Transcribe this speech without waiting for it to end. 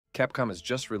Capcom has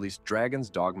just released Dragon's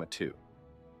Dogma 2,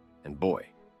 and boy,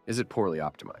 is it poorly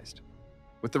optimized.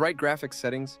 With the right graphics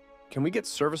settings, can we get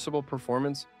serviceable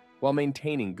performance while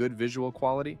maintaining good visual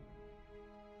quality?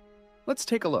 Let's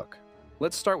take a look.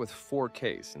 Let's start with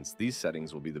 4K, since these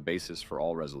settings will be the basis for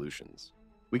all resolutions.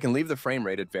 We can leave the frame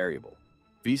rate at variable,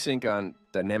 VSync on,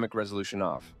 dynamic resolution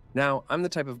off. Now, I'm the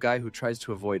type of guy who tries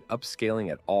to avoid upscaling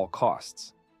at all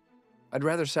costs. I'd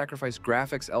rather sacrifice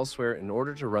graphics elsewhere in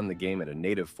order to run the game at a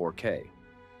native 4K.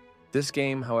 This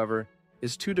game, however,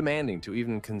 is too demanding to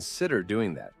even consider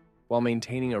doing that while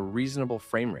maintaining a reasonable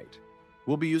frame rate.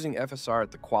 We'll be using FSR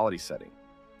at the quality setting.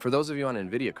 For those of you on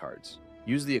NVIDIA cards,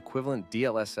 use the equivalent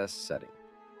DLSS setting.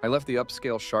 I left the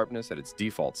upscale sharpness at its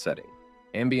default setting,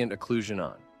 ambient occlusion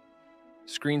on,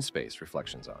 screen space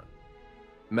reflections on,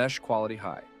 mesh quality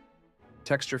high,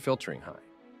 texture filtering high,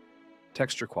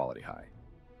 texture quality high,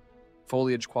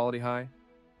 foliage quality high,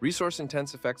 resource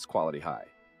intense effects quality high,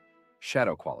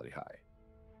 shadow quality high,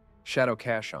 shadow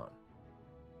cache on,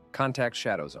 contact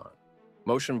shadows on,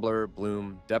 motion blur,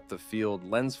 bloom, depth of field,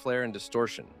 lens flare, and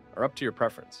distortion are up to your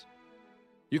preference.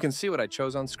 You can see what I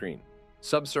chose on screen.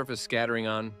 Subsurface scattering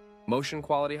on, motion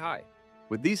quality high.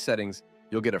 With these settings,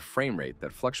 you'll get a frame rate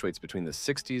that fluctuates between the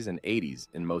 60s and 80s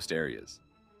in most areas.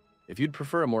 If you'd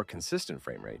prefer a more consistent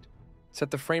frame rate,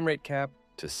 set the frame rate cap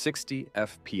to 60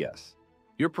 FPS.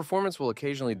 Your performance will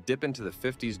occasionally dip into the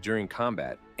 50s during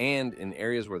combat and in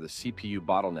areas where the CPU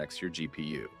bottlenecks your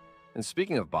GPU. And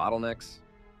speaking of bottlenecks,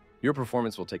 your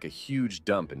performance will take a huge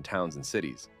dump in towns and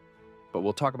cities, but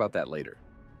we'll talk about that later.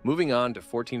 Moving on to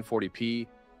 1440p,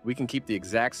 we can keep the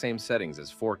exact same settings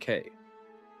as 4K,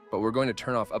 but we're going to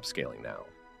turn off upscaling now.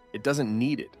 It doesn't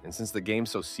need it, and since the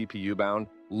game's so CPU-bound,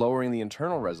 lowering the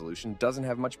internal resolution doesn't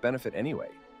have much benefit anyway.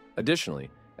 Additionally,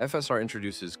 FSR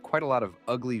introduces quite a lot of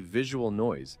ugly visual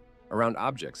noise around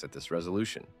objects at this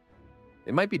resolution.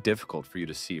 It might be difficult for you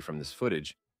to see from this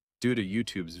footage due to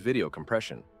YouTube's video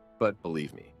compression, but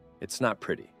believe me, it's not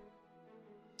pretty.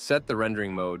 Set the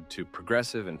rendering mode to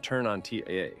progressive and turn on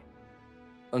TAA.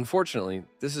 Unfortunately,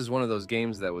 this is one of those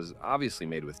games that was obviously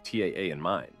made with TAA in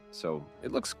mind, so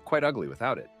it looks quite ugly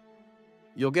without it.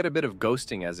 You'll get a bit of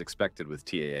ghosting as expected with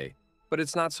TAA, but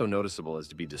it's not so noticeable as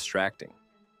to be distracting.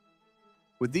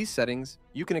 With these settings,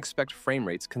 you can expect frame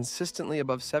rates consistently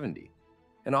above 70,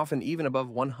 and often even above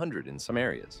 100 in some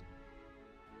areas.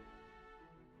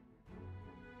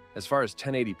 As far as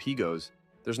 1080p goes,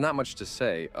 there's not much to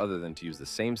say other than to use the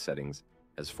same settings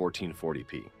as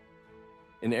 1440p.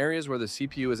 In areas where the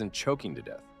CPU isn't choking to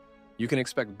death, you can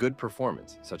expect good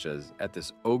performance, such as at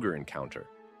this ogre encounter,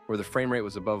 where the frame rate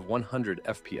was above 100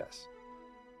 FPS.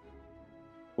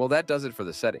 Well, that does it for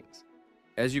the settings.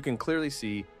 As you can clearly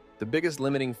see, the biggest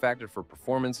limiting factor for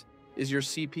performance is your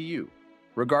CPU,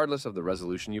 regardless of the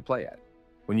resolution you play at.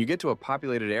 When you get to a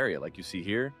populated area like you see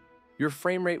here, your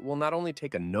frame rate will not only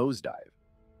take a nosedive,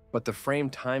 but the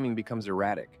frame timing becomes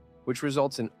erratic, which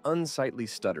results in unsightly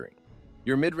stuttering.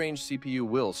 Your mid-range CPU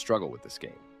will struggle with this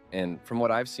game, and from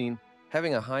what I've seen,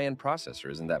 having a high-end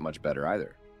processor isn't that much better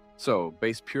either. So,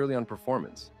 based purely on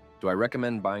performance, do I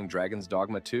recommend buying Dragon's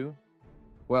Dogma 2?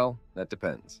 Well, that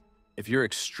depends. If you're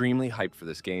extremely hyped for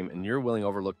this game and you're willing to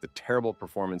overlook the terrible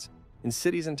performance in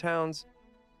cities and towns,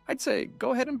 I'd say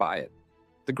go ahead and buy it.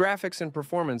 The graphics and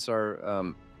performance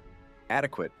are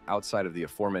adequate outside of the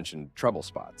aforementioned trouble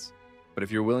spots. But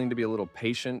if you're willing to be a little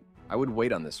patient, I would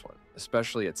wait on this one,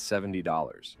 especially at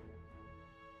 $70.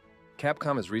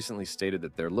 Capcom has recently stated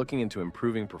that they're looking into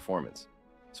improving performance,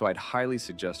 so I'd highly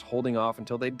suggest holding off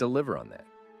until they deliver on that.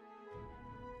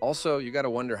 Also, you gotta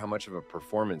wonder how much of a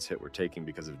performance hit we're taking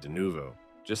because of Denuvo.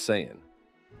 Just saying.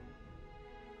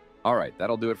 Alright,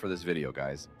 that'll do it for this video,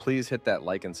 guys. Please hit that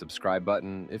like and subscribe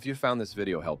button if you found this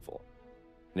video helpful.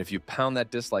 And if you pound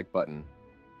that dislike button,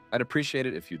 I'd appreciate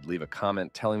it if you'd leave a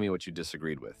comment telling me what you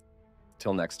disagreed with.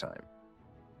 Till next time.